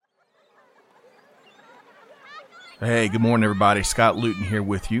Hey, good morning, everybody. Scott Luton here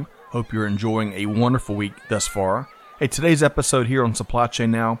with you. Hope you're enjoying a wonderful week thus far. Hey, today's episode here on Supply Chain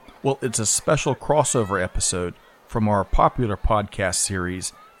Now, well, it's a special crossover episode from our popular podcast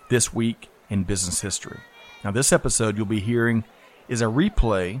series, This Week in Business History. Now, this episode you'll be hearing is a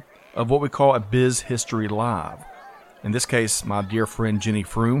replay of what we call a Biz History Live. In this case, my dear friend Jenny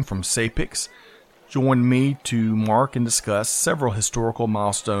Froome from Sapix joined me to mark and discuss several historical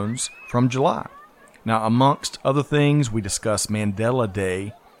milestones from July. Now, amongst other things, we discuss Mandela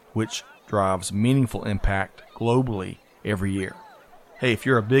Day, which drives meaningful impact globally every year. Hey, if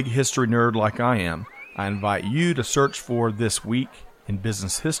you're a big history nerd like I am, I invite you to search for This Week in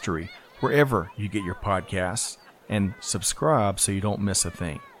Business History wherever you get your podcasts and subscribe so you don't miss a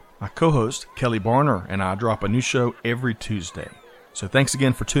thing. My co-host, Kelly Barner, and I drop a new show every Tuesday. So thanks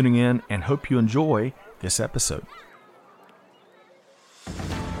again for tuning in and hope you enjoy this episode.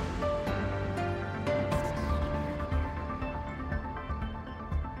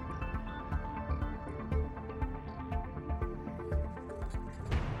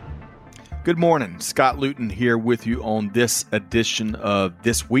 Good morning. Scott Luton here with you on this edition of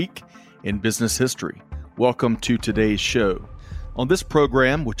This Week in Business History. Welcome to today's show. On this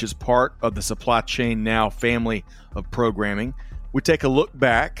program, which is part of the Supply Chain Now family of programming, we take a look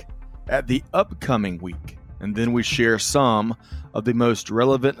back at the upcoming week, and then we share some of the most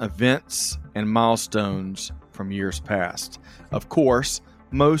relevant events and milestones from years past. Of course,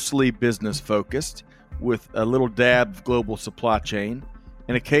 mostly business focused, with a little dab of global supply chain,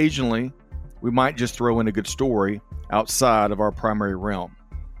 and occasionally we might just throw in a good story outside of our primary realm.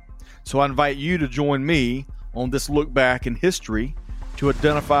 So I invite you to join me on this look back in history to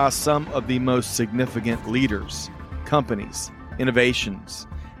identify some of the most significant leaders, companies, innovations,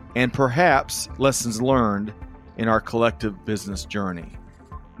 and perhaps lessons learned in our collective business journey.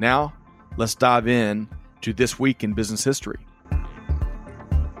 Now, let's dive in to This Week in Business History.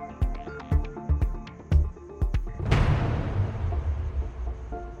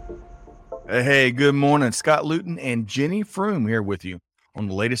 Hey, good morning. Scott Luton and Jenny Froome here with you on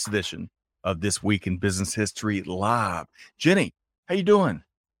the latest edition of This Week in Business History Live. Jenny, how you doing?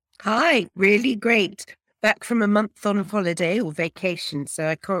 Hi, really great. Back from a month on holiday or vacation, so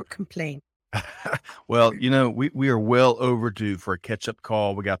I can't complain. Well, you know, we are well overdue for a catch-up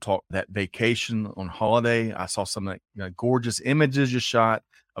call. We got to talk that vacation on holiday. I saw some gorgeous images you shot.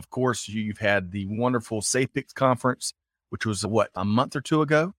 Of course, you've had the wonderful Sapix conference, which was, a month or two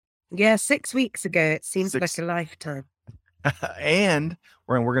ago? Yeah, 6 weeks ago. It seems like a lifetime. And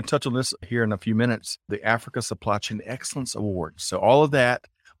we're going to touch on this here in a few minutes, the Africa Supply Chain Excellence Award. So all of that,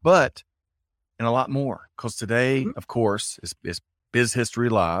 but and a lot more, because today, of course, is Biz History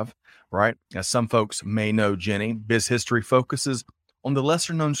Live, right? As some folks may know, Jenny, Biz History focuses on the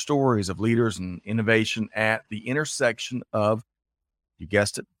lesser-known stories of leaders and innovation at the intersection of, you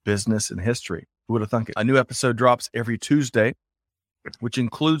guessed it, business and history. Who would have thunk it? A new episode drops every Tuesday, which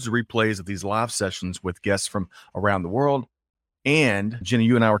includes the replays of these live sessions with guests from around the world. And Jenny,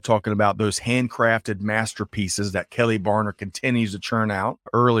 you and I were talking about those handcrafted masterpieces that Kelly Barner continues to churn out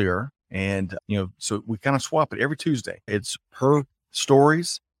earlier. And, so we kind of swap it every Tuesday. It's her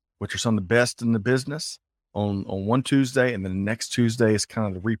stories, which are some of the best in the business on one Tuesday. And then the next Tuesday is kind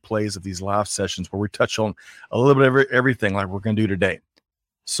of the replays of these live sessions where we touch on a little bit of everything like we're going to do today.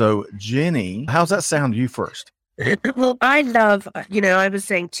 So Jenny, how's that sound to you first? Well, I love, I was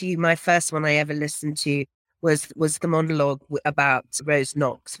saying to you, my first one I ever listened to was the monologue about Rose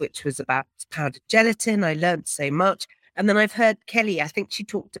Knox, which was about powdered gelatin. I learned so much. And then I've heard Kelly, I think she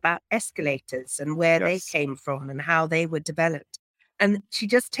talked about escalators and where they came from and how they were developed. And she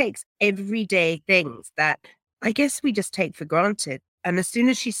just takes everyday things that I guess we just take for granted. And as soon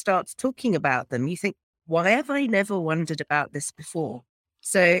as she starts talking about them, you think, why have I never wondered about this before?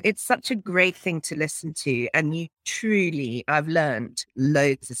 So it's such a great thing to listen to. And I've learned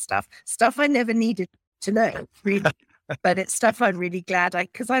loads of stuff I never needed to know, really. But it's stuff I'm really glad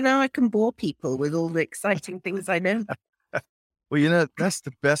because I know I can bore people with all the exciting things I know. Well, that's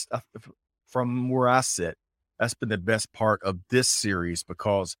the best from where I sit. That's been the best part of this series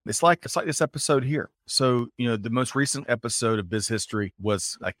because it's like this episode here. So, the most recent episode of Biz History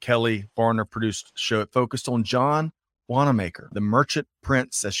was a Kelly Barner produced show. It focused on John Wanamaker, the merchant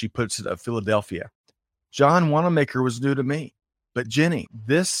prince, as she puts it, of Philadelphia. John Wanamaker was new to me, but Jenny,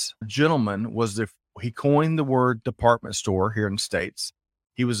 this gentleman he coined the word department store here in the States.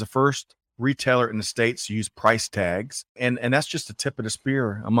 He was the first retailer in the States to use price tags. And that's just the tip of the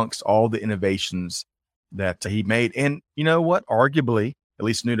spear amongst all the innovations that he made. And you know what? Arguably, at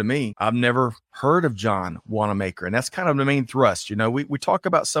least new to me, I've never heard of John Wanamaker. And that's kind of the main thrust. We talk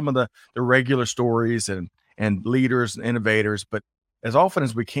about some of the regular stories and and leaders and innovators. But as often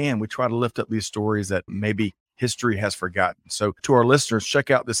as we can, we try to lift up these stories that maybe history has forgotten. So to our listeners,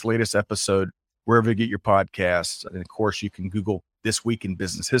 check out this latest episode wherever you get your podcasts. And of course, you can Google This Week in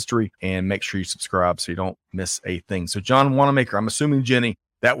Business History and make sure you subscribe so you don't miss a thing. So John Wanamaker, I'm assuming, Jenny,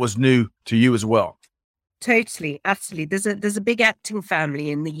 that was new to you as well. Totally, absolutely. There's a big acting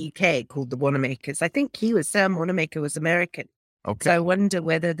family in the UK called the Wanamakers. I think Sam Wanamaker was American. Okay. So I wonder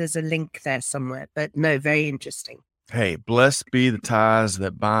whether there's a link there somewhere. But no, very interesting. Hey, blessed be the ties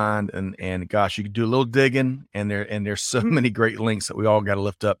that bind, and gosh, you can do a little digging, and there's so many great links that we all got to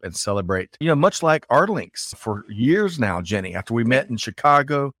lift up and celebrate. Much like our links for years now, Jenny. After we met in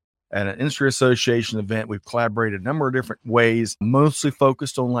Chicago at an industry association event, we've collaborated a number of different ways, mostly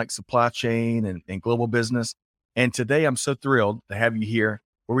focused on like supply chain and global business. And today, I'm so thrilled to have you here,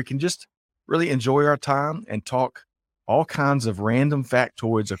 where we can just really enjoy our time and talk all kinds of random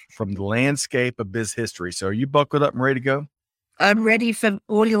factoids from the landscape of biz history. So are you buckled up and ready to go? I'm ready for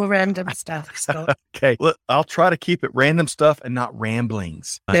all your random stuff, Scott. Okay. Look, I'll try to keep it random stuff and not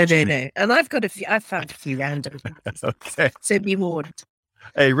ramblings. No. And I've found a few random things. Okay. So be warned.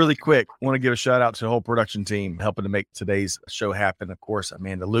 Hey, really quick, want to give a shout out to the whole production team helping to make today's show happen. Of course,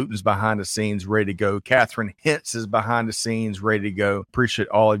 Amanda Luton's behind the scenes, ready to go. Catherine Hintz is behind the scenes, ready to go. Appreciate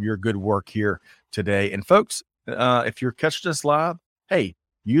all of your good work here today. And folks, if you're catching us live, hey,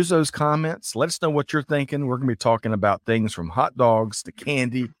 use those comments. Let us know what you're thinking. We're going to be talking about things from hot dogs to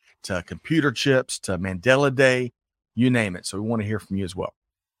candy to computer chips to Mandela Day, you name it. So we want to hear from you as well.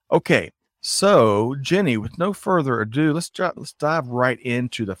 Okay, so Jenny, with no further ado, let's dive right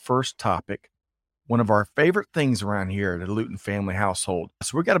into the first topic. One of our favorite things around here at the Luton family household.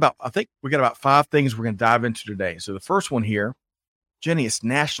 So we got about 5 things we're going to dive into today. So the first one here, Jenny, it's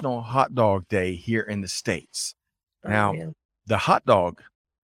National Hot Dog Day here in the States. Now, the hot dog,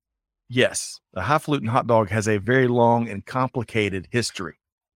 yes, the highfalutin hot dog has a very long and complicated history.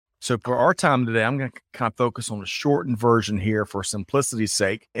 So for our time today, I'm going to kind of focus on a shortened version here for simplicity's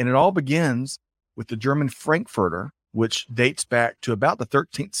sake. And it all begins with the German Frankfurter, which dates back to about the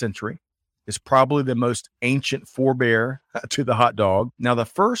 13th century. It's probably the most ancient forebear to the hot dog. Now, the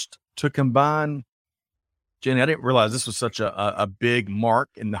first to combine, Jenny, I didn't realize this was such a big mark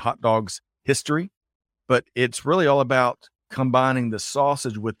in the hot dog's history, but it's really all about combining the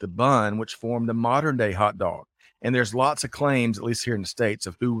sausage with the bun, which formed the modern day hot dog. And there's lots of claims, at least here in the States,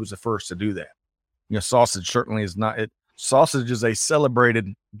 of who was the first to do that. Sausage certainly is not it. Sausage is a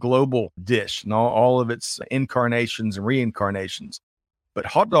celebrated global dish and all of its incarnations and reincarnations. But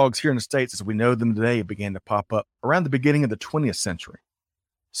hot dogs here in the States, as we know them today, began to pop up around the beginning of the 20th century.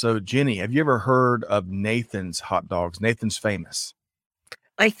 So, Jenny, have you ever heard of Nathan's hot dogs? Nathan's Famous.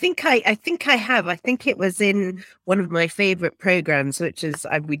 I think I have. I think it was in one of my favorite programs, which is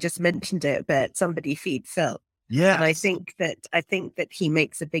we just mentioned it, but Somebody Feed Phil. Yeah, and I think that he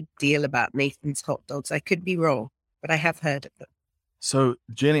makes a big deal about Nathan's hot dogs. I could be wrong, but I have heard of them. So,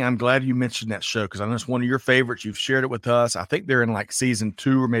 Jenny, I'm glad you mentioned that show because I know it's one of your favorites. You've shared it with us. I think they're in like season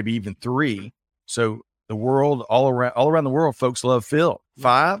 2 or maybe even 3. So the world, all around the world, folks love Phil.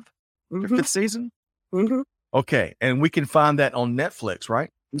 5, their 5th season. Mm-hmm. Okay, and we can find that on Netflix,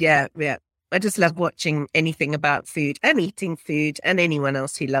 right? Yeah. I just love watching anything about food and eating food and anyone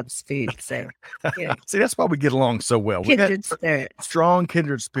else who loves food. So, yeah. See, that's why we get along so well. Kindred spirits. Strong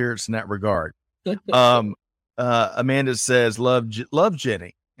kindred spirits in that regard. Amanda says, love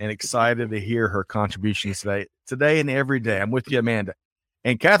Jenny and excited to hear her contributions today and every day. I'm with you, Amanda.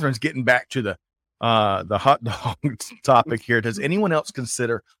 And Catherine's getting back to the hot dog topic here. Does anyone else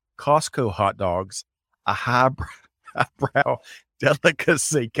consider Costco hot dogs a highbrow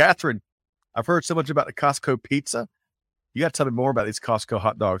delicacy? Catherine, I've heard so much about the Costco pizza. You got to tell me more about these Costco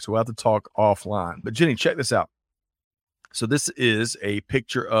hot dogs. We'll have to talk offline. But Jenny, check this out. So this is a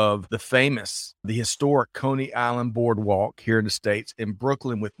picture of the historic Coney Island Boardwalk here in the States in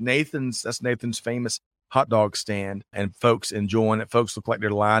Brooklyn with Nathan's famous hot dog stand and folks enjoying it. Folks look like they're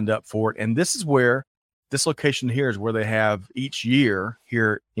lined up for it. And this location here is where they have each year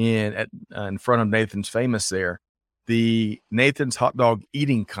here in front of Nathan's Famous there, the Nathan's Hot Dog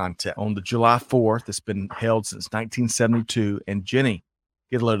Eating Contest on the July 4th. It's been held since 1972. And Jenny,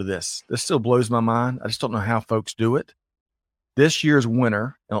 get a load of this. This still blows my mind. I just don't know how folks do it. This year's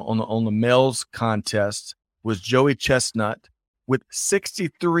winner on the males contest was Joey Chestnut with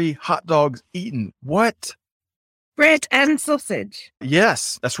 63 hot dogs eaten. What? Bread and sausage.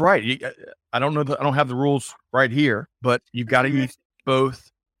 Yes, that's right. I don't know. I don't have the rules right here, but you've got to eat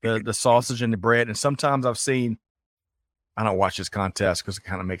both the sausage and the bread. And sometimes I've seen, I don't watch this contest because it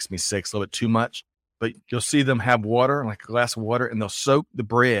kind of makes me sick. It's a little bit too much, but you'll see them have water, like a glass of water, and they'll soak the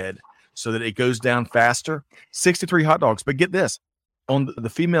bread so that it goes down faster. 63 hot dogs. But get this, on the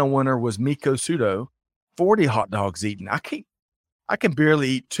female winner was Miko Sudo, 40 hot dogs eaten. I can barely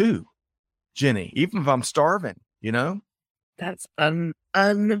eat 2, Jenny, even if I'm starving, you know? That's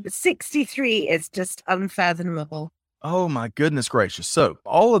 63 is just unfathomable. Oh my goodness gracious. So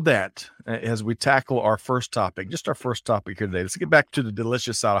all of that, as we tackle our first topic here today, let's get back to the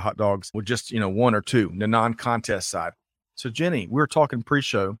delicious side of hot dogs with just, 1 or 2, the non-contest side. So Jenny, we were talking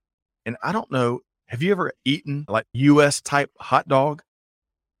pre-show, and I don't know, have you ever eaten like US type hot dog?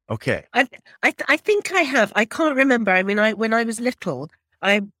 Okay. I think I have. I can't remember. I mean, when I was little,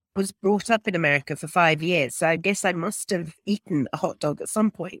 I was brought up in America for 5 years. So I guess I must have eaten a hot dog at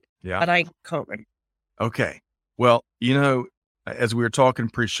some point. Yeah. But I can't remember. Okay. Well, as we were talking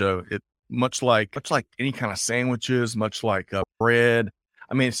pre-show, it much like any kind of sandwiches, much like bread.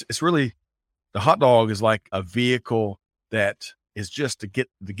 I mean, it's really, the hot dog is like a vehicle that is just to get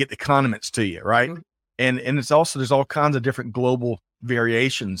the condiments to you, right? Mm-hmm. And it's also, there's all kinds of different global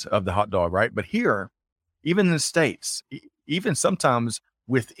variations of the hot dog, right? But here, even in the States, even sometimes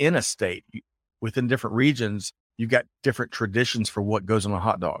within a state, within different regions, you've got different traditions for what goes on a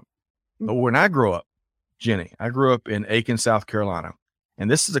hot dog. Mm-hmm. But when I grew up, Jenny, I grew up in Aiken, South Carolina,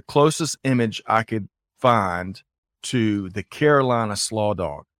 and this is the closest image I could find to the Carolina slaw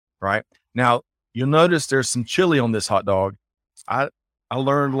dog, right? Now, you'll notice there's some chili on this hot dog. I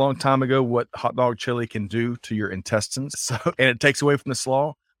learned a long time ago what hot dog chili can do to your intestines, and it takes away from the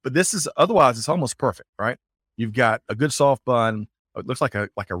slaw. But otherwise, it's almost perfect, right? You've got a good soft bun. It looks like a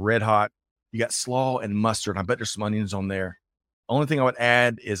red hot. You got slaw and mustard. I bet there's some onions on there. Only thing I would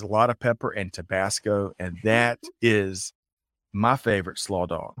add is a lot of pepper and Tabasco, and that is my favorite slaw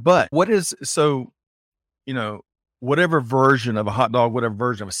dog. But whatever version of a hot dog, whatever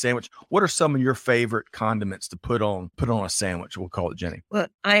version of a sandwich, what are some of your favorite condiments to put on a sandwich? We'll call it, Jenny. Well,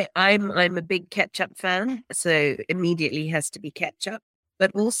 I'm a big ketchup fan, so immediately has to be ketchup.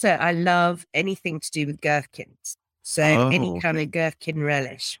 But also, I love anything to do with gherkins. So any kind of gherkin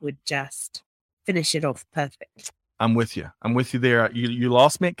relish would just finish it off perfect. I'm with you there. You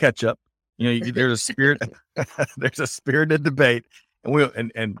lost me at ketchup. There's a spirit. There's a spirited debate,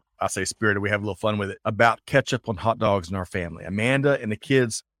 and I say spirited. We have a little fun with it about ketchup on hot dogs in our family. Amanda and the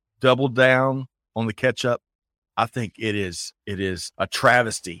kids doubled down on the ketchup. I think it is a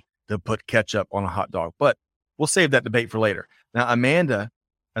travesty to put ketchup on a hot dog, but we'll save that debate for later. Now, Amanda,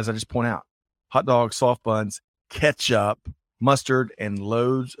 as I just point out, hot dogs, soft buns, ketchup, mustard, and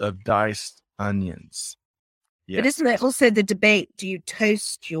loads of diced onions. Yes. But isn't it also the debate? Do you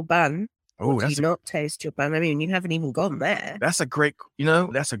toast your bun? Oh, do you not toast your bun? I mean, you haven't even gone there. That's a great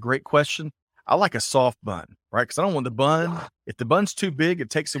question. I like a soft bun, right? Because I don't want the bun. If the bun's too big, it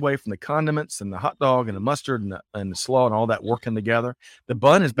takes away from the condiments and the hot dog and the mustard and the slaw and all that working together. The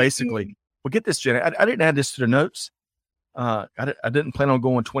bun is basically, well, get this, Jenny. I didn't add this to the notes. I didn't plan on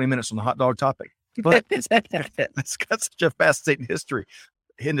going 20 minutes on the hot dog topic, but it's got such a fascinating history.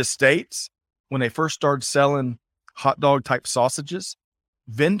 In the States, when they first started selling hot dog type sausages,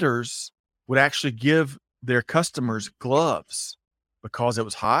 vendors would actually give their customers gloves because it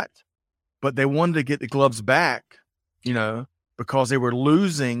was hot, but they wanted to get the gloves back, because they were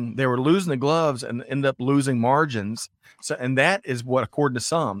losing the gloves and end up losing margins. So, and that is what, according to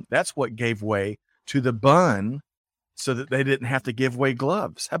some, that's what gave way to the bun so that they didn't have to give away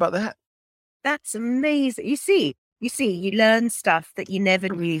gloves. How about that? That's amazing. You see, you learn stuff that you never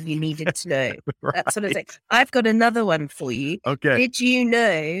knew you needed to know. Right. That sort of thing. I've got another one for you. Okay. Did you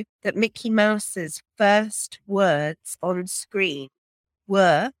know that Mickey Mouse's first words on screen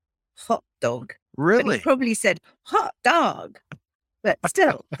were hot dog? Really? But he probably said hot dog, but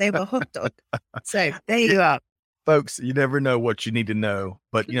still, they were hot dog. So there you are. Folks, you never know what you need to know.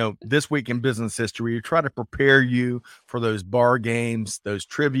 But, this week in business history, we try to prepare you for those bar games, those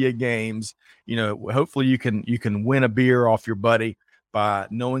trivia games. Hopefully you can win a beer off your buddy by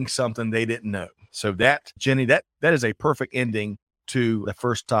knowing something they didn't know. So that, Jenny, that is a perfect ending to the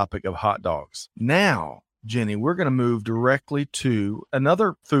first topic of hot dogs. Now, Jenny, we're going to move directly to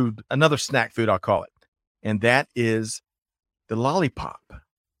another snack food, I'll call it. And that is the lollipop.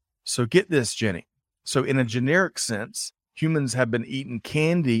 So get this, Jenny. So in a generic sense, humans have been eating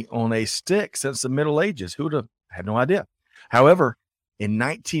candy on a stick since the Middle Ages. Who would have had no idea? However, in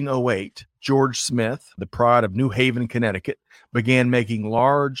 1908, George Smith, the pride of New Haven, Connecticut, began making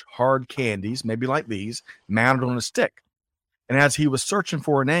large, hard candies, maybe like these, mounted on a stick. And as he was searching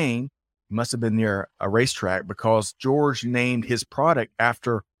for a name, he must have been near a racetrack because George named his product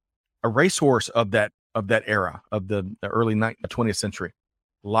after a racehorse of that era, of the early 20th century.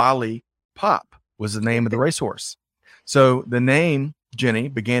 Lollipop was the name of the racehorse. So the name Jenny,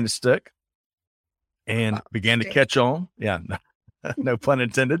 began to stick and began to catch on. Yeah, no pun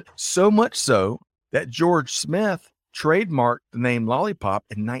intended. So much so that George Smith trademarked the name Lollipop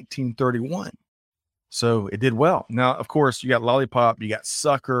in 1931. So it did well. Now, of course, you got Lollipop, you got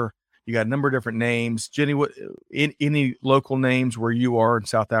Sucker, you got a number of different names. Jenny, what any local names where you are in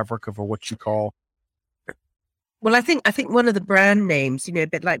South Africa for what you call? Well, I think one of the brand names, a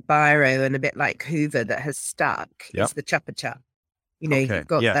bit like Biro and a bit like Hoover that has stuck is the Chupa Chup. You've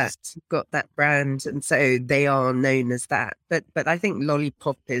got that brand, and so they are known as that. But I think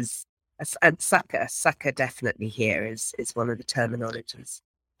Lollipop is, and Sucker definitely here is one of the terminologies.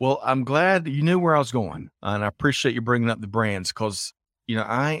 Well, I'm glad you knew where I was going, and I appreciate you bringing up the brands because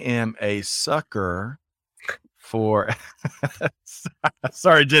I am a sucker for.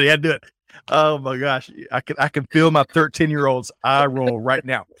 Sorry, Jenny, I do it. Oh my gosh, I can feel my 13-year-old's eye roll right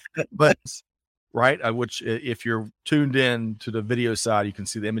now. But right, which if you're tuned in to the video side, you can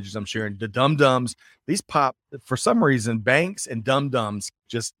see the images I'm sharing. The Dum Dums, these pop for some reason. Banks and Dum Dums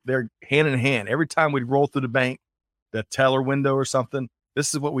they're hand in hand. Every time we'd roll through the bank, the teller window or something,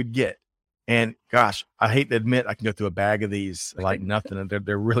 this is what we'd get. And gosh, I hate to admit, I can go through a bag of these like nothing, and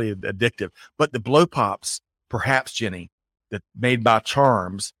they're really addictive. But the Blow Pops, perhaps, Jenny, that made by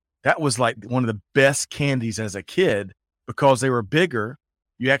Charms, that was like one of the best candies as a kid because they were bigger.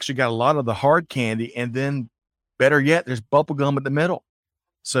 You actually got a lot of the hard candy, and then better yet, there's bubble gum in the middle.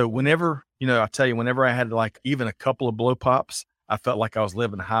 So whenever, I tell you, whenever I had like even a couple of Blow Pops, I felt like I was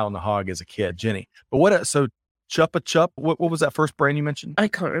living high on the hog as a kid, Jenny. But so Chupa Chup, what was that first brand you mentioned? I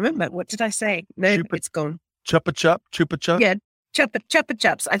can't remember. What did I say? No, it's gone. Chupa Chup? Yeah, Chupa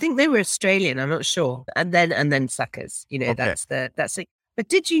Chups. I think they were Australian. I'm not sure. And then Suckers. Okay. That's it. But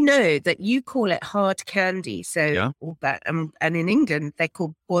did you know that you call it hard candy? So all that, and in England they're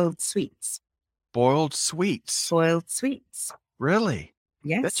called boiled sweets. Boiled sweets. Boiled sweets. Really?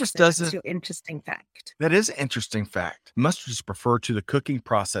 Yes. That just doesn't. That's your interesting fact. That is an interesting fact. Must just refer to the cooking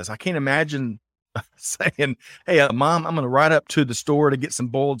process. I can't imagine saying, "Hey, Mom, I'm going to ride up to the store to get some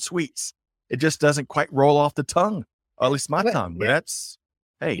boiled sweets." It just doesn't quite roll off the tongue, or at least my tongue. But that's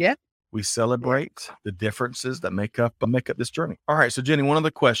we celebrate the differences that make up this journey. All right, so Jenny, one other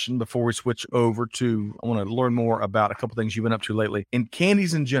question before we switch over to, I want to learn more about a couple things you've been up to lately in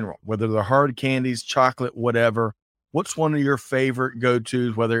candies in general, whether they're hard candies, chocolate, whatever. What's one of your favorite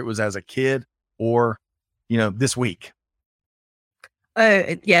go-tos, whether it was as a kid or, this week?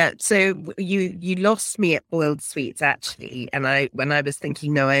 Oh, yeah. So you lost me at boiled sweets, actually. And when I was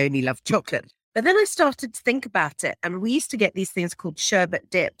thinking, no, I only love chocolate. But then I started to think about it. And we used to get these things called sherbet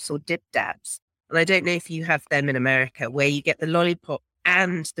dips or dip dabs. And I don't know if you have them in America, where you get the lollipop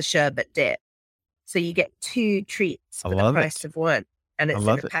and the sherbet dip. So you get two treats for the price of one. And it's in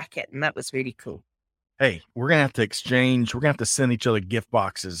a packet. And that was really cool. Hey, we're going to have to exchange. We're going to have to send each other gift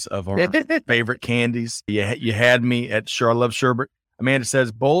boxes of our favorite candies. You had me at Sure I Love Sherbet. Amanda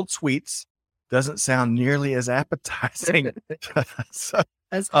says boiled sweets doesn't sound nearly as appetizing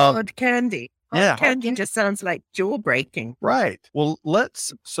as hard candy. Hard candy just sounds like jaw breaking. Right. Well,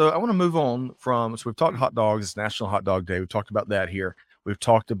 so I want to move on so we've talked hot dogs. It's National Hot Dog Day. We've talked about that here. We've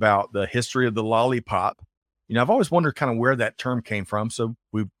talked about the history of the lollipop. I've always wondered kind of where that term came from. So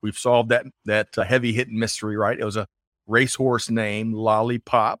we've solved that heavy hitting mystery, right? It was a racehorse name,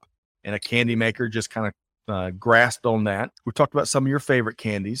 Lollipop, and a candy maker just kind of grasped on that. We talked about some of your favorite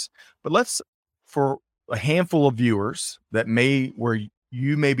candies, but for a handful of viewers where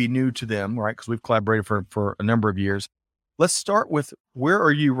you may be new to them, right? Because we've collaborated for a number of years. Let's start with, where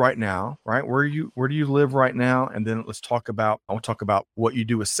are you right now, right? Where do you live right now? And then I want to talk about what you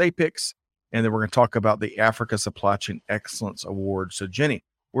do with SAPICS, and then we're going to talk about the Africa Supply Chain Excellence Award. So Jenny,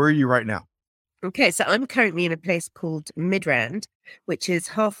 where are you right now? Okay, so I'm currently in a place called Midrand, which is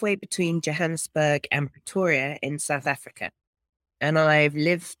halfway between Johannesburg and Pretoria in South Africa. And I've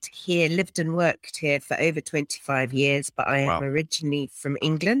lived and worked here for over 25 years, but I am originally from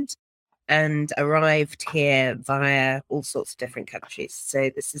England and arrived here via all sorts of different countries. So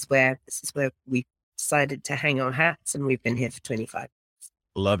this is where we decided to hang our hats, and we've been here for 25 years.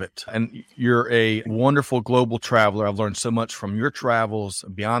 Love it. And you're a wonderful global traveler. I've learned so much from your travels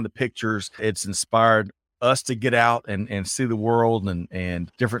beyond the pictures. It's inspired us to get out and see the world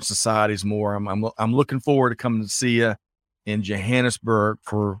and different societies more. I'm looking forward to coming to see you in Johannesburg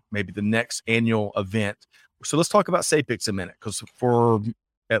for maybe the next annual event. So let's talk about SAPICS a minute, because for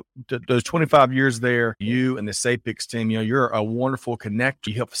those 25 years there, you and the SAPICS team, you're a wonderful connector.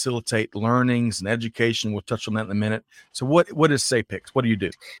 You help facilitate learnings and education. We'll touch on that in a minute. So what is SAPICS? What do you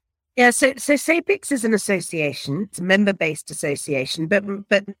do? Yeah, so SAPICS is an association. It's a member-based association, but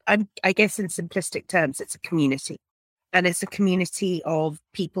I guess in simplistic terms, it's a community. and it's a community of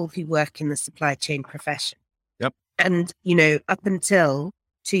people who work in the supply chain profession. Yep. And, up until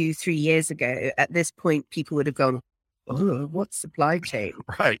 2-3 years ago, at this point, people would have gone, oh, what's supply chain?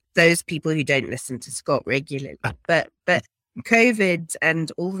 Right. Those people who don't listen to Scott regularly. But COVID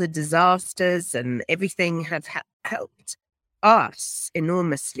and all the disasters and everything have helped us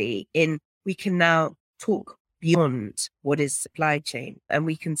enormously we can now talk beyond what is supply chain, and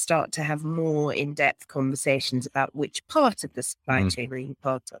we can start to have more in-depth conversations about which part of the supply chain are you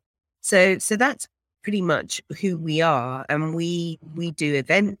part of. So that's pretty much who we are, and we do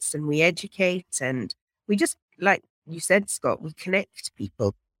events and we educate, and we just, like you said, Scott, we connect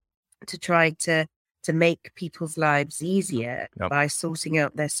people to try to make people's lives easier by sorting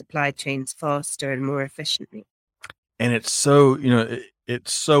out their supply chains faster and more efficiently. And it's so,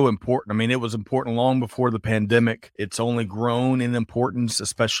 it's so important. I mean, it was important long before the pandemic. It's only grown in importance,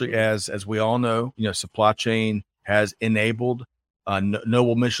 especially as we all know, supply chain has enabled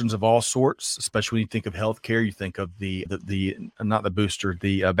noble missions of all sorts, especially when you think of healthcare. You think of the not the booster,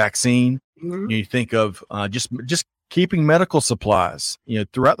 the vaccine. Mm-hmm. You think of just keeping medical supplies,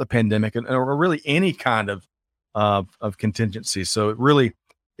 throughout the pandemic, or really any kind of contingency. So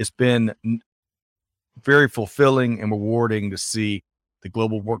it's been very fulfilling and rewarding to see the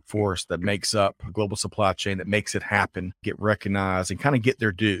global workforce that makes up a global supply chain, that makes it happen, get recognized and kind of get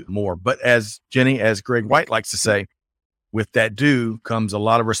their due more. But as Greg White likes to say, with that due comes a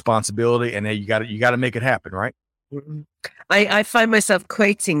lot of responsibility, and then you got to make it happen, right? Mm-hmm. I find myself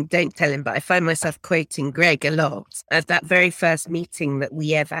quoting, don't tell him, but I find myself quoting Greg a lot at that very first meeting that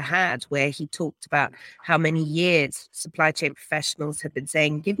we ever had, where he talked about how many years supply chain professionals have been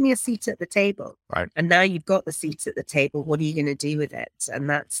saying, give me a seat at the table. Right. And now you've got the seat at the table. What are you going to do with it? And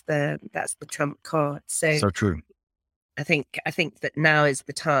that's the trump card. So true. I think that now is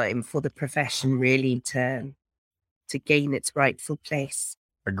the time for the profession really to gain its rightful place.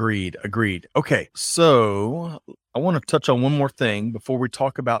 Agreed. Okay, so I want to touch on one more thing before we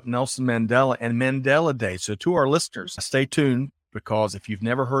talk about Nelson Mandela and Mandela Day. So to our listeners, stay tuned, because if you've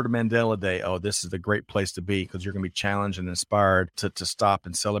never heard of Mandela Day, this is the great place to be, because you're going to be challenged and inspired to stop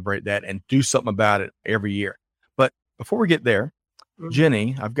and celebrate that and do something about it every year. But before we get there,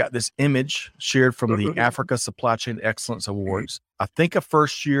 Jenny, I've got this image shared from the Africa Supply Chain Excellence Awards. I think a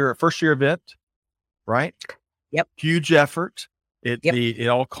first year event, right? Yep. Huge effort. It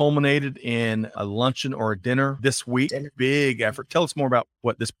all culminated in a luncheon or a dinner this week. Big effort. Tell us more about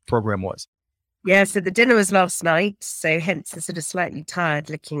what this program was. Yeah, so the dinner was last night, so hence the sort of slightly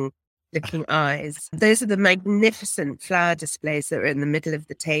tired looking eyes. Those are the magnificent flower displays that were in the middle of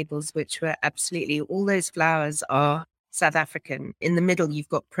the tables, which were absolutely, all those flowers are South African. In the middle, you've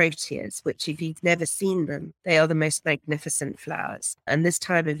got proteas, which if you've never seen them, they are the most magnificent flowers. And this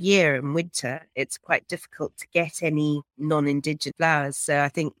time of year in winter, it's quite difficult to get any non-indigenous flowers. So I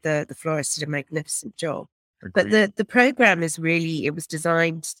think the florists did a magnificent job. Agreed. But the program is really, it was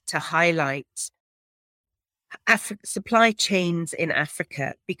designed to highlight supply chains in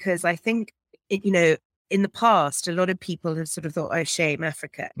Africa, because I think, in the past, a lot of people have sort of thought, oh, shame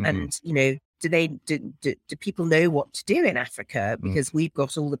Africa. And, do people know what to do in Africa? Because we've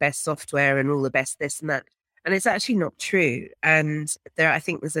got all the best software and all the best this and that. And it's actually not true. And I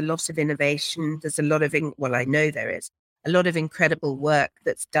think there's a lot of innovation. There's a lot of, I know there is a lot of incredible work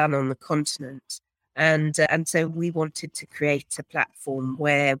that's done on the continent. And so we wanted to create a platform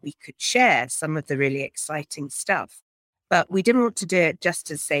where we could share some of the really exciting stuff. But we didn't want to do it just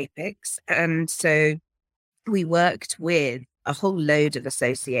as SAPICS. And so we worked with a whole load of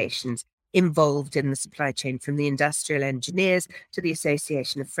associations involved in the supply chain, from the industrial engineers to the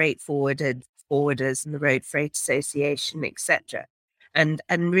Association of Freight Forwarders and the Road Freight Association, etc. And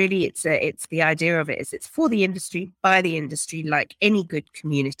really, it's the idea of it is it's for the industry, by the industry, like any good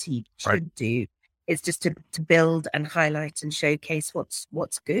community should do. It's just to build and highlight and showcase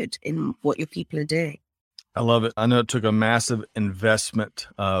what's good in what your people are doing. I love it. I know it took a massive investment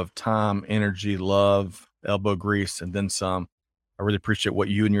of time, energy, love, elbow grease, and then some. I really appreciate what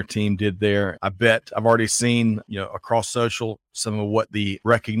you and your team did there. I bet I've already seen, across social, some of what the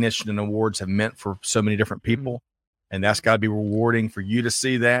recognition and awards have meant for so many different people. And that's got to be rewarding for you to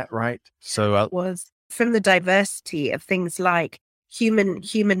see that, right? So it was from the diversity of things like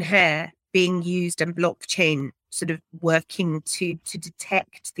human hair being used and blockchain sort of working to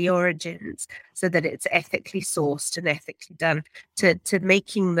detect the origins so that it's ethically sourced and ethically done, to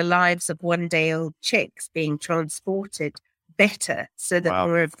making the lives of one-day-old chicks being transported better so that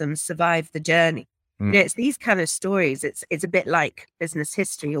more of them survive the journey. It's these kind of stories. It's a bit like business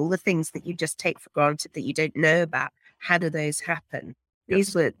history. All the things that you just take for granted that you don't know about. How do those happen?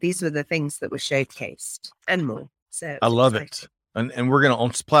 These were the things that were showcased and more. So I love exciting. it. And we're going to,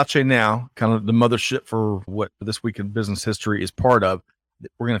 on Supply Chain Now, kind of the mothership for what This Week in Business History is part of,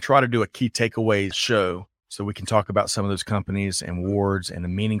 we're going to try to do a key takeaways show so we can talk about some of those companies and awards and the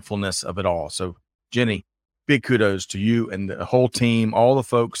meaningfulness of it all. So Jenny, big kudos to you and the whole team, all the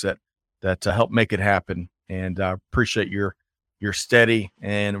folks that help make it happen. And I appreciate your steady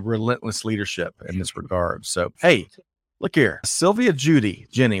and relentless leadership in this regard. So, hey, look here. Sylvia Judy,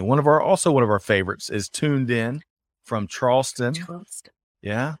 Jenny, one of our favorites, is tuned in from Charleston.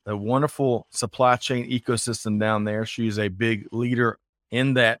 Yeah, the wonderful supply chain ecosystem down there. She's a big leader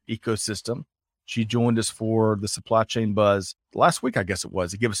in that ecosystem. She joined us for the Supply Chain Buzz last week, I guess it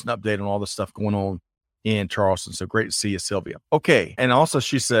was, to give us an update on all the stuff going on in Charleston. So great to see you, Sylvia. Okay. And also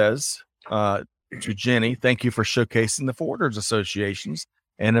she says to Jenny, thank you for showcasing the Forwarders Associations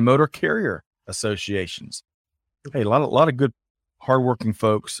and the Motor Carrier Associations. Hey, a lot of good, hardworking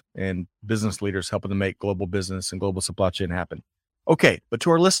folks and business leaders helping to make global business and global supply chain happen. Okay. But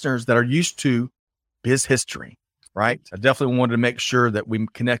to our listeners that are used to biz history, right? I definitely wanted to make sure that we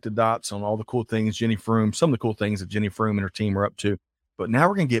connected dots on all the cool things some of the cool things that Jenny Froome and her team are up to. But now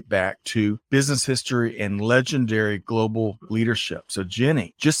we're going to get back to business history and legendary global leadership. So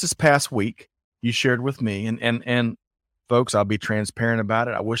Jenny, just this past week, you shared with me, and folks, I'll be transparent about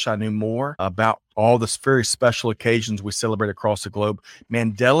it. I wish I knew more about all the very special occasions we celebrate across the globe.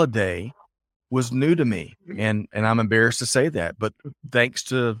 Mandela Day was new to me, and I'm embarrassed to say that, but thanks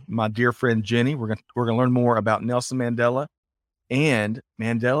to my dear friend Jenny, we're gonna learn more about Nelson Mandela and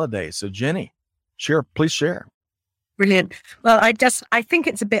Mandela Day. So Jenny, please share. Brilliant. Well, I think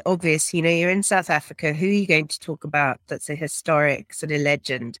it's a bit obvious, you're in South Africa, who are you going to talk about that's a historic sort of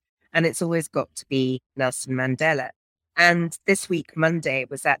legend? And it's always got to be Nelson Mandela. And this week, Monday,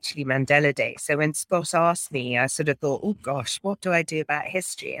 was actually Mandela Day. So when Scott asked me, I sort of thought, oh gosh, what do I do about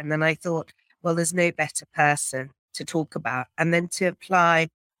history? And then I thought, well, there's no better person to talk about and then to apply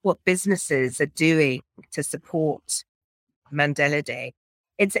what businesses are doing to support Mandela Day.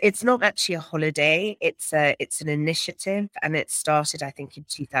 It's not actually a holiday. It's an initiative, and it started, I think, in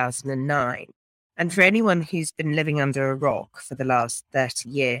 2009. And for anyone who's been living under a rock for the last 30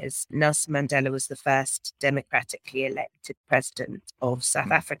 years, Nelson Mandela was the first democratically elected president of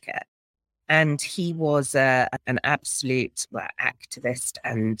South Africa. And he was an absolute activist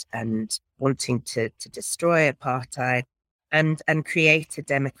and wanting to destroy apartheid and create a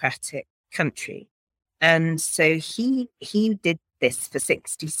democratic country. And so he did this for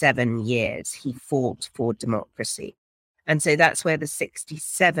 67 years. He fought for democracy. And so that's where the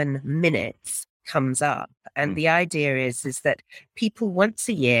 67 minutes comes up. And the idea is that people once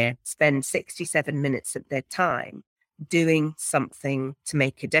a year spend 67 minutes of their time doing something to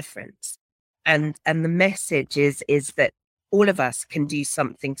make a difference. And the message is that all of us can do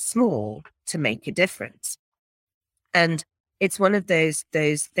something small to make a difference. And it's one of those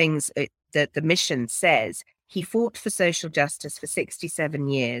things that the mission says, he fought for social justice for 67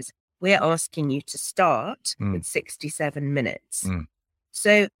 years. We're asking you to start with 67 minutes.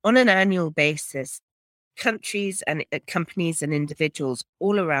 So on an annual basis, countries and companies and individuals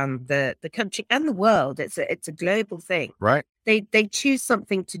all around the country and the world, it's a global thing. Right. They choose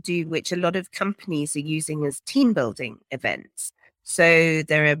something to do, which a lot of companies are using as team building events. So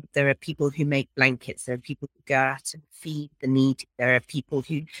there are people who make blankets. There are people who go out and feed the needy. There are people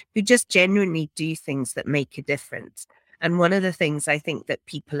who just genuinely do things that make a difference. And one of the things I think that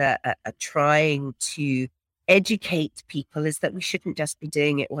people are trying to educate people is that we shouldn't just be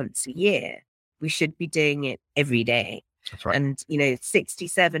doing it once a year. We should be doing it every day. That's right. And,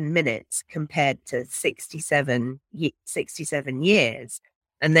 67 minutes compared to 67 years.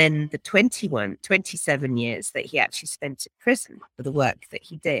 And then the 27 years that he actually spent in prison for the work that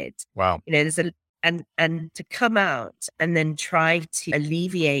he did. Wow. There's and to come out and then try to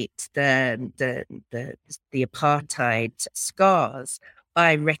alleviate the apartheid scars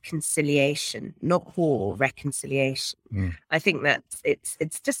by reconciliation, not war, reconciliation. I think that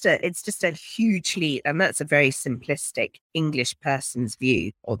it's just a hugely, and that's a very simplistic English person's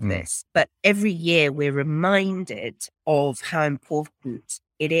view of this. But every year we're reminded of how important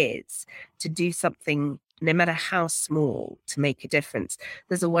it is to do something, no matter how small, to make a difference.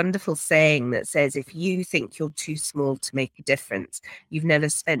 There's a wonderful saying that says, if you think you're too small to make a difference, you've never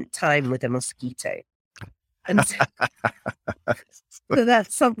spent time with a mosquito. And so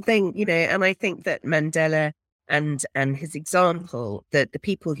that's something, and I think that Mandela and his example, that the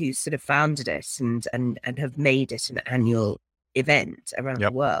people who sort of founded it and have made it an annual event around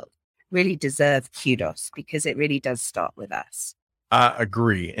the world really deserve kudos, because it really does start with us. I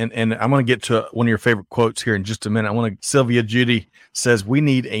agree. And I'm going to get to one of your favorite quotes here in just a minute. Sylvia Judy says, we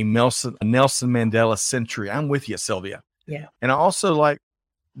need a Nelson Mandela century. I'm with you, Sylvia. Yeah. And I also like,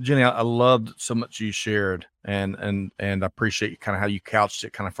 Jenny, I loved so much you shared and I appreciate kind of how you couched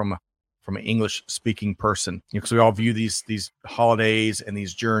it kind of from an English speaking person, because we all view these holidays and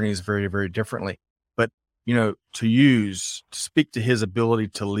these journeys very, very differently. But, to speak to his ability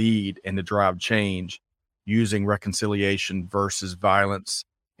to lead and to drive change using reconciliation versus violence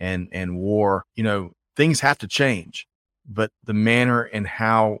and war, things have to change, but the manner and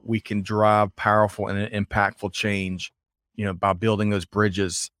how we can drive powerful and impactful change, by building those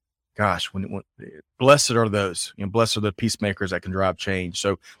bridges, gosh, when blessed are those, blessed are the peacemakers that can drive change.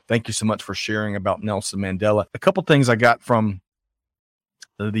 So thank you so much for sharing about Nelson Mandela. A couple things I got from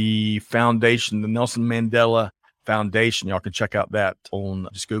the foundation, the Nelson Mandela Foundation. Y'all can check out that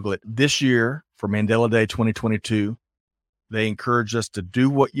just Google it. This year for Mandela Day 2022, they encourage us to do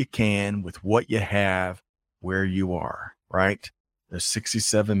what you can with what you have where you are, right? There's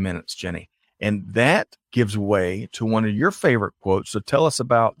 67 minutes, Jenny. And that gives way to one of your favorite quotes. So tell us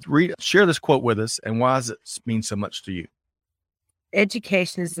share this quote with us, and why does it mean so much to you?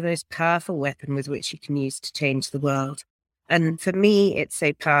 Education is the most powerful weapon with which you can use to change the world. And for me, it's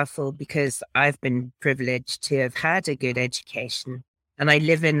so powerful because I've been privileged to have had a good education. And I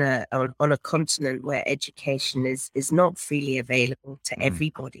live on a continent where education is not freely available to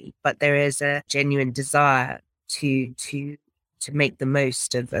everybody, but there is a genuine desire to make the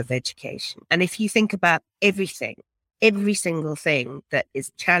most of education. And if you think about every single thing that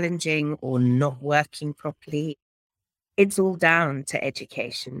is challenging or not working properly, it's all down to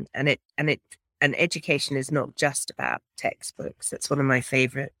education. And education is not just about textbooks. That's one of my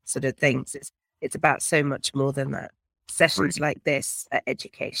favorite sort of things. It's about so much more than that. Sessions like this are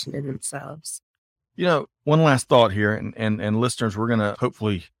education in themselves. One last thought here, and listeners, we're going to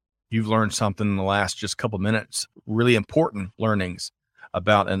hopefully you've learned something in the last just couple minutes, really important learnings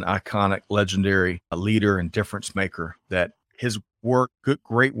about an iconic, legendary leader and difference maker, that his work,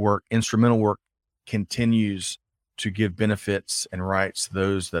 great work, instrumental work, continues to give benefits and rights to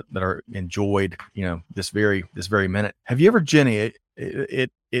those that are enjoyed, this very minute. Have you ever, Jenny, in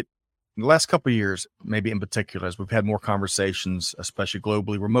the last couple of years, maybe in particular, as we've had more conversations, especially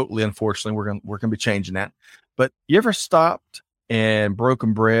globally, remotely, unfortunately, we're going to be changing that. But you ever stopped and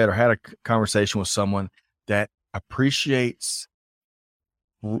broken bread or had a conversation with someone that appreciates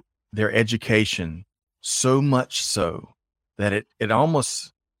their education so much so that it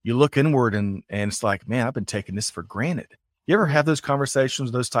almost, you look inward and it's like, man, I've been taking this for granted. You ever have those conversations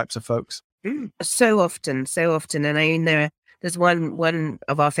with those types of folks? So often. And I mean, there's one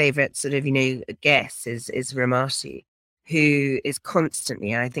of our favorite sort of, guests is Ramati, who is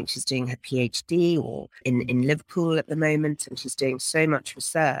constantly, I think she's doing her PhD or in Liverpool at the moment, and she's doing so much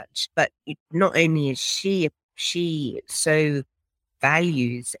research. But not only is she so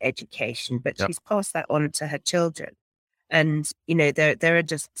values education, but she's passed that on to her children. And, there are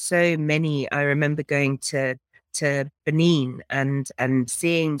just so many. I remember going to Benin and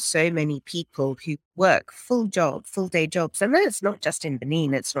seeing so many people who work full day jobs. And that's not just in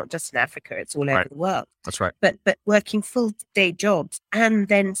Benin, it's not just in Africa, it's all over the world. That's right. But working full day jobs and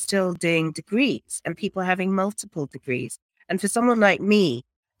then still doing degrees, and people having multiple degrees. And for someone like me,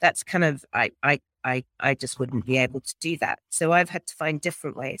 that's kind of, I just wouldn't be able to do that. So I've had to find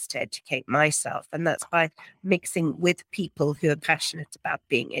different ways to educate myself. And that's by mixing with people who are passionate about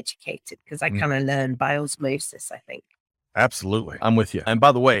being educated, because I kind of learn by osmosis, I think. Absolutely. I'm with you. And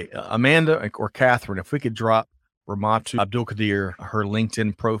by the way, Amanda or Catherine, if we could drop Ramatu Abdul-Qadir, her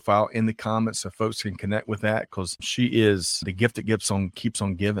LinkedIn profile in the comments so folks can connect with that, because she is the gift that keeps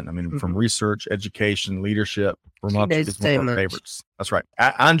on giving. I mean, from research, education, leadership. Ramatu is one of our favorites. That's right.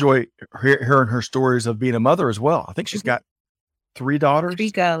 I enjoy hearing her stories of being a mother as well. I think she's got 3 daughters.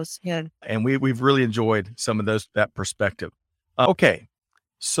 3 girls, yeah. And we've really enjoyed some of that perspective. Okay.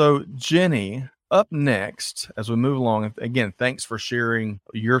 So Jenny, up next, as we move along, again, thanks for sharing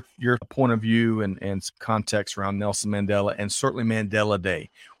your point of view and context around Nelson Mandela, and certainly Mandela Day.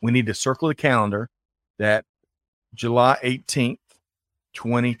 We need to circle the calendar that July 18th,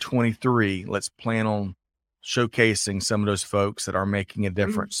 2023, let's plan on showcasing some of those folks that are making a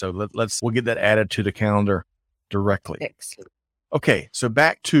difference. So we'll get that added to the calendar directly. Excellent. Okay, so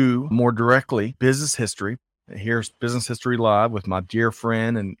back to more directly business history. Here's Business History Live with my dear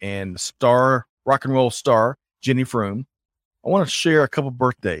friend and rock and roll star, Jenny Froome. I want to share a couple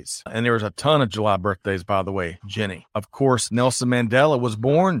birthdays, and there was a ton of July birthdays, by the way, Jenny. Of course, Nelson Mandela was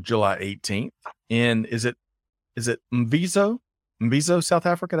born July 18th in, is it Mvizo, South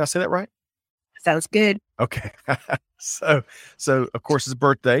Africa? Did I say that right? Sounds good. Okay. So of course, his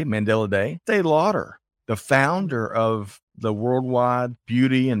birthday, Mandela Day. Estee Lauder, the founder of the worldwide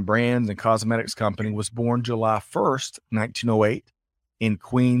beauty and brands and cosmetics company, was born July 1st, 1908 in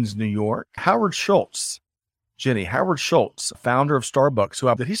Queens, New York. Howard Schultz, Jenny, Howard Schultz, founder of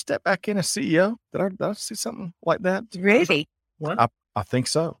Starbucks. Did he step back in as CEO? Did I see something like that? Really? What? I think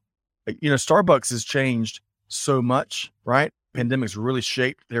so. Starbucks has changed so much, right? Pandemic's really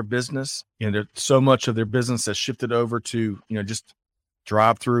shaped their business. So much of their business has shifted over to, just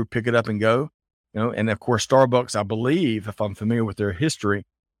drive through, pick it up and go. And of course, Starbucks, I believe, if I'm familiar with their history,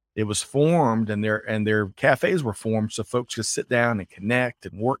 it was formed and their cafes were formed so folks could sit down and connect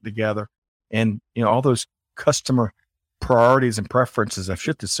and work together. And, all those customer priorities and preferences have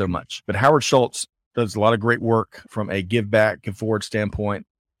shifted so much. But Howard Schultz does a lot of great work from a give back, give forward standpoint,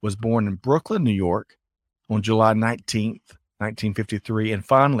 was born in Brooklyn, New York on July 19th, 1953. And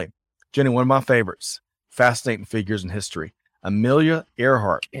finally, Jenny, one of my favorites, fascinating figures in history, Amelia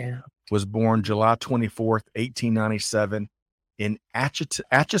Earhart was born July 24th, 1897 in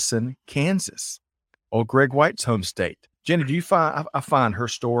Atchison, Kansas, old Greg White's home state. Jenny, I find her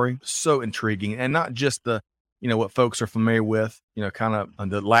story so intriguing, and not just the, what folks are familiar with, kind of on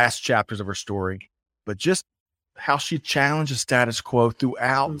the last chapters of her story, but just how she challenged the status quo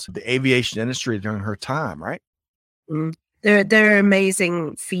throughout the aviation industry during her time, right? Mm. There are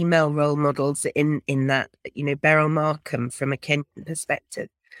amazing female role models in that. Beryl Markham, from a Kenyan perspective,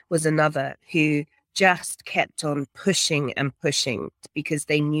 was another who just kept on pushing and pushing because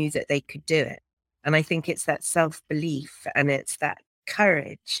they knew that they could do it. And I think it's that self-belief and it's that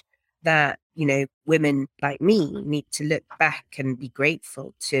courage that, women like me need to look back and be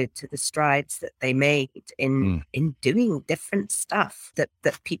grateful to the strides that they made in doing different stuff that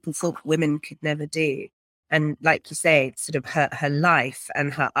people thought women could never do. And like you say, it's sort of her life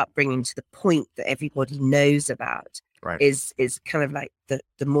and her upbringing to the point that everybody knows about is kind of like the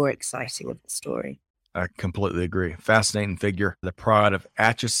more exciting of the story. I completely agree. Fascinating figure. The pride of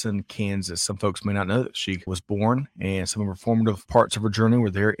Atchison, Kansas. Some folks may not know that she was born, and some of her formative parts of her journey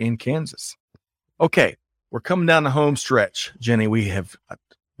were there in Kansas. Okay, we're coming down the home stretch. Jenny, we have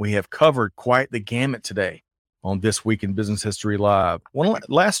covered quite the gamut today on This Week in Business History Live. One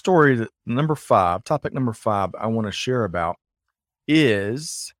last story, topic number 5 I want to share about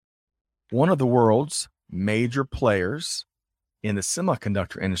is one of the world's major players in the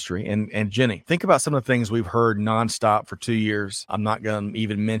semiconductor industry. And Jenny, think about some of the things we've heard nonstop for 2 years. I'm not going to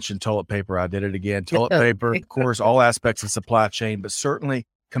even mention toilet paper. I did it again. Toilet paper, of course, all aspects of supply chain, but certainly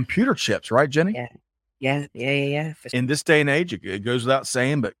computer chips, right, Jenny? Yeah. In this day and age, it goes without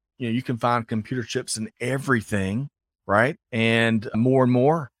saying, but you can find computer chips in everything, right? And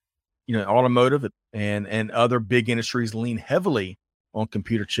more, automotive and other big industries lean heavily on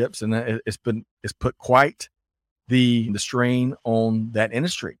computer chips, and it's put quite the strain on that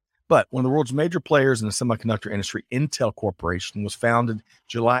industry. But one of the world's major players in the semiconductor industry, Intel Corporation, was founded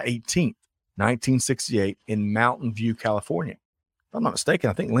July 18th, 1968 in Mountain View, California. If I'm not mistaken,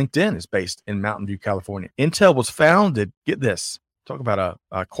 I think LinkedIn is based in Mountain View, California. Intel was founded, get this, talk about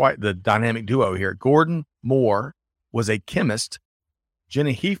quite the dynamic duo here. Gordon Moore was a chemist.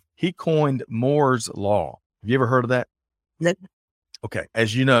 Jenny, he coined Moore's Law. Have you ever heard of that? No. Okay.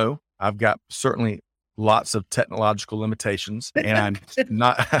 As you know, I've got certainly lots of technological limitations, and I'm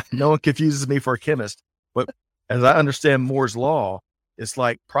not, no one confuses me for a chemist, but as I understand Moore's Law, it's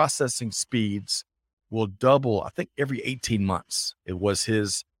like processing speeds will double, I think, every 18 months. It was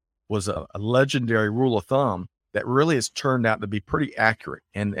a legendary rule of thumb that really has turned out to be pretty accurate.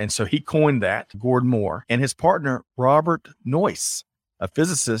 And so he coined that, Gordon Moore, and his partner, Robert Noyce, a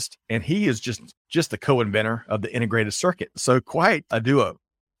physicist, and he is just the co-inventor of the integrated circuit. So quite a duo.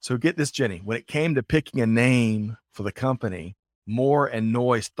 So get this, Jenny, when it came to picking a name for the company, Moore and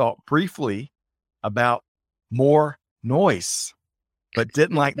Noyce thought briefly about more noise, but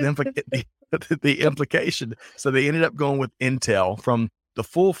didn't like the implication. So they ended up going with Intel from the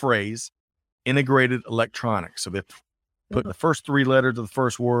full phrase, integrated electronics. So they put the first 3 letters of the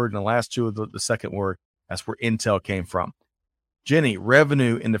first word and the last 2 of the second word. That's where Intel came from. Jenny,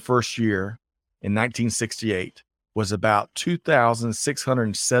 revenue in the first year in 1968 was about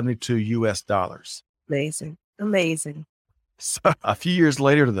 $2,672 US. Amazing. So a few years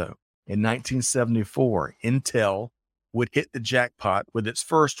later, though, in 1974, Intel would hit the jackpot with its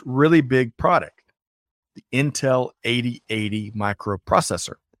first really big product, the Intel 8080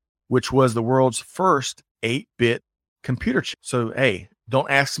 microprocessor, which was the world's first 8-bit computer chip. So, hey,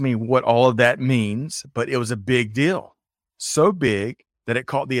 don't ask me what all of that means, but it was a big deal. So big that it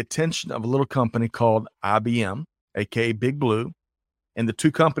caught the attention of a little company called IBM, aka Big Blue. And the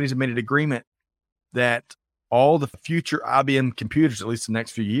two companies made an agreement that all the future IBM computers, at least the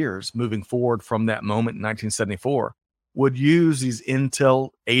next few years, moving forward from that moment in 1974, would use these Intel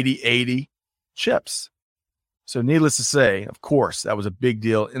 8080 chips. So needless to say, of course, that was a big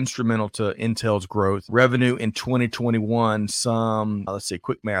deal, instrumental to Intel's growth. Revenue in 2021,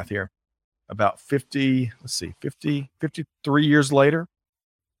 quick math here, about 53 years later,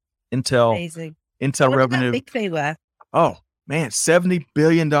 Amazing. Intel revenue. How big they were. Oh, man, $70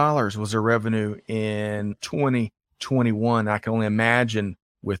 billion was their revenue in 2021. I can only imagine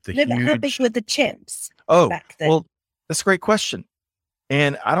with the huge... But how big were the chips back then? Well, that's a great question.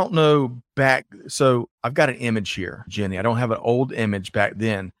 And I don't know so I've got an image here, Jenny. I don't have an old image back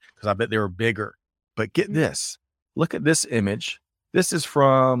then because I bet they were bigger. But get this. Look at this image. This is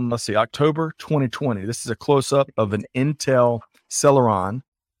from, October 2020. This is a close-up of an Intel Celeron.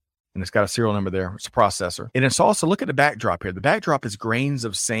 And it's got a serial number there. It's a processor. And it's also, look at the backdrop here. The backdrop is grains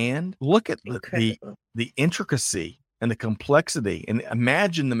of sand. Look at the intricacy and the complexity. And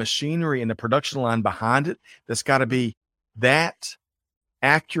imagine the machinery and the production line behind it that's got to be that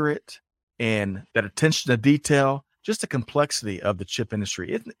accurate and that attention to detail, just the complexity of the chip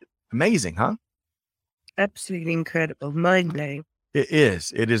industry. It's amazing, huh? Absolutely incredible. Mind-blowing. It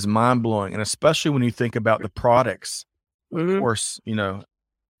is. It is mind-blowing. And especially when you think about the products, of course,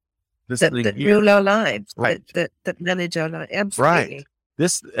 that rule our lives, right? That manage our lives. Absolutely. Right.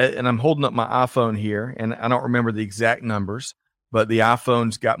 This, and I'm holding up my iPhone here, and I don't remember the exact numbers, but the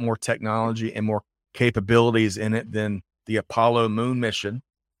iPhone's got more technology and more capabilities in it than the Apollo moon mission,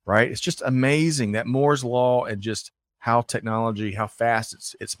 right? It's just amazing that Moore's law and just how technology, how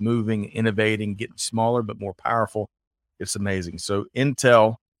fast it's moving, innovating, getting smaller but more powerful. It's amazing. So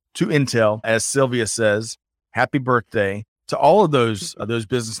to Intel, as Sylvia says, happy birthday to all of those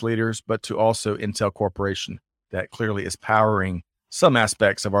business leaders, but to also Intel Corporation that clearly is powering some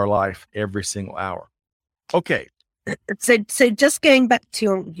aspects of our life every single hour. Okay. So just going back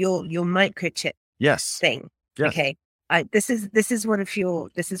to your microchip thing. Yes. Okay. This is one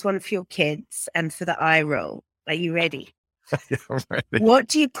of your kids, and for the eye roll, are you ready? Yeah, ready. What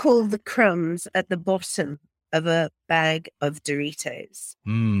do you call the crumbs at the bottom of a bag of Doritos?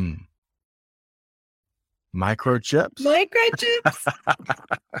 Microchips.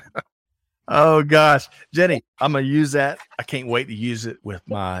 Oh gosh, Jenny, I'm gonna use that. I can't wait to use it with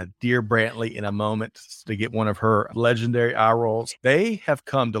my dear Brantley in a moment to get one of her legendary eye rolls. They have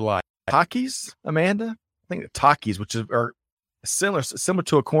come to life. Takis, Amanda. I think the Takis, which are similar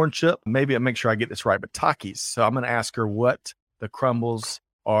to a corn chip. Maybe I'll make sure I get this right, but Takis. So I'm going to ask her what the crumbles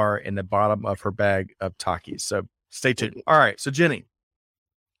are in the bottom of her bag of Takis. So stay tuned. All right. So Jenny,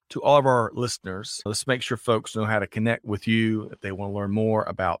 to all of our listeners, let's make sure folks know how to connect with you if they want to learn more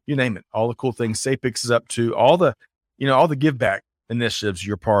about, you name it, all the cool things Sapix is up to, all the give back initiatives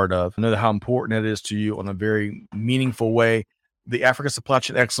you're part of. I know how important it is to you on a very meaningful way. The Africa Supply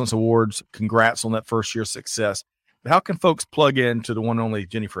Chain Excellence Awards, congrats on that first year success. How can folks plug in to the one and only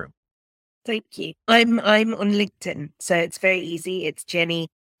Jenny Froome? Thank you. I'm on LinkedIn, so it's very easy. It's Jenny,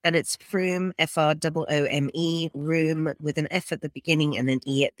 and it's Froome, F-R-O-O-M-E, Room with an F at the beginning and an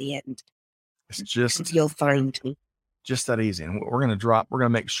E at the end. It's just, you'll find me. Just that easy. And we're going to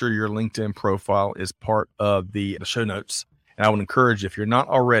make sure your LinkedIn profile is part of the show notes. And I would encourage, if you're not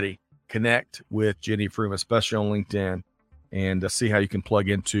already, connect with Jenny Froome, especially on LinkedIn, and see how you can plug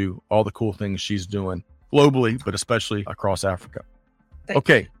into all the cool things she's doing globally, but especially across Africa.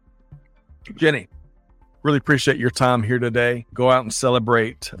 Okay. Jenny, really appreciate your time here today. Go out and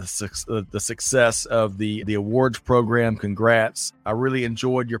celebrate the success of the awards program. Congrats. I really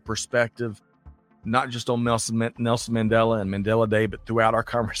enjoyed your perspective, not just on Nelson Mandela and Mandela Day, but throughout our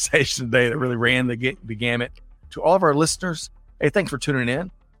conversation today that really ran the gamut. To all of our listeners, hey, thanks for tuning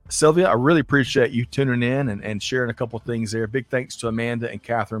in. Sylvia, I really appreciate you tuning in and sharing a couple of things there. Big thanks to Amanda and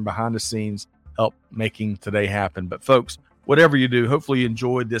Catherine behind the scenes, help making today happen. But folks, whatever you do, hopefully you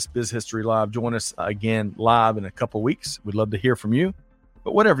enjoyed this Biz History Live. Join us again live in a couple of weeks. We'd love to hear from you.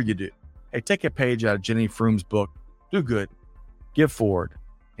 But whatever you do, hey, take a page out of Jenny Froome's book. Do good, give forward,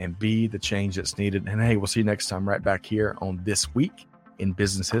 and be the change that's needed. And hey, we'll see you next time right back here on This Week in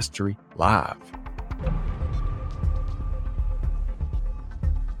Business History Live.